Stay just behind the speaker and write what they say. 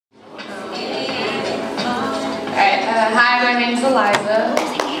Hi, my name's Aliza.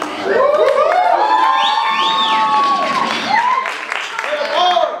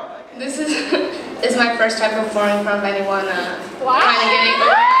 This is my first time performing in front of anyone. Kind of getting.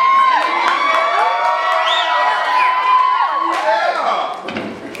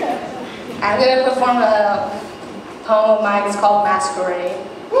 I'm gonna perform a poem of mine. It's called Masquerade.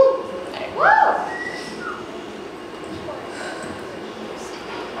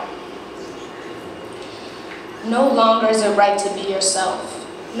 No longer is it right to be yourself.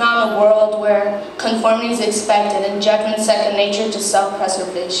 Not in a world where conformity is expected and judgment second nature to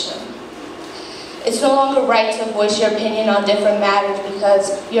self-preservation. It's no longer right to voice your opinion on different matters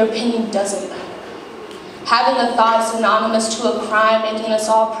because your opinion doesn't matter. Having a thought is synonymous to a crime, making us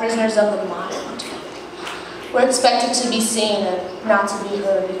all prisoners of the mind. We're expected to be seen and not to be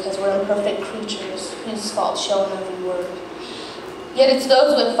heard because we're imperfect creatures whose faults show in every word. Yet it's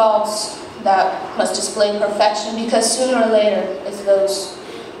those with faults that must display perfection because sooner or later it's those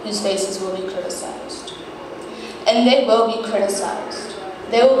whose faces will be criticized. And they will be criticized.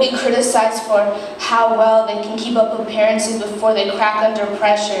 They will be criticized for how well they can keep up appearances before they crack under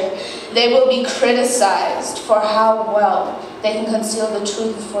pressure. They will be criticized for how well they can conceal the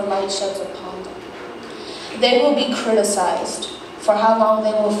truth before light sheds upon them. They will be criticized for how long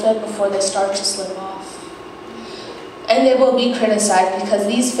they will fit before they start to slip off. And they will be criticized because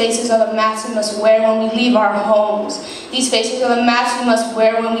these faces are the masks we must wear when we leave our homes. These faces are the masks we must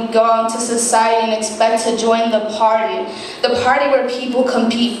wear when we go out into society and expect to join the party where people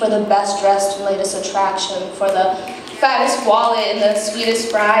compete for the best dressed and latest attraction, for the fattest wallet and the sweetest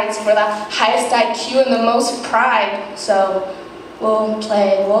fries, for the highest IQ and the most pride. So we'll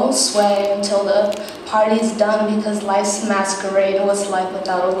play, we'll sway until the party's done because life's masquerade and what's life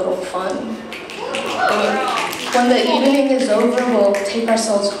without a little fun. When the evening is over, we'll take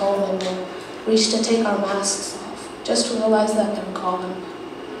ourselves home and we'll reach to take our masks off, just to realize that they're gone.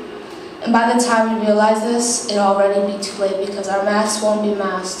 And by the time we realize this, it'll already be too late because our masks won't be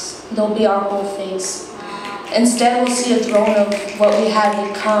masks, they'll be our whole face. Instead, we'll see a throne of what we had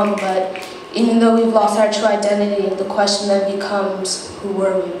become, but even though we've lost our true identity, the question then becomes, who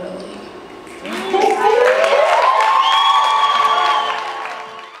were we really?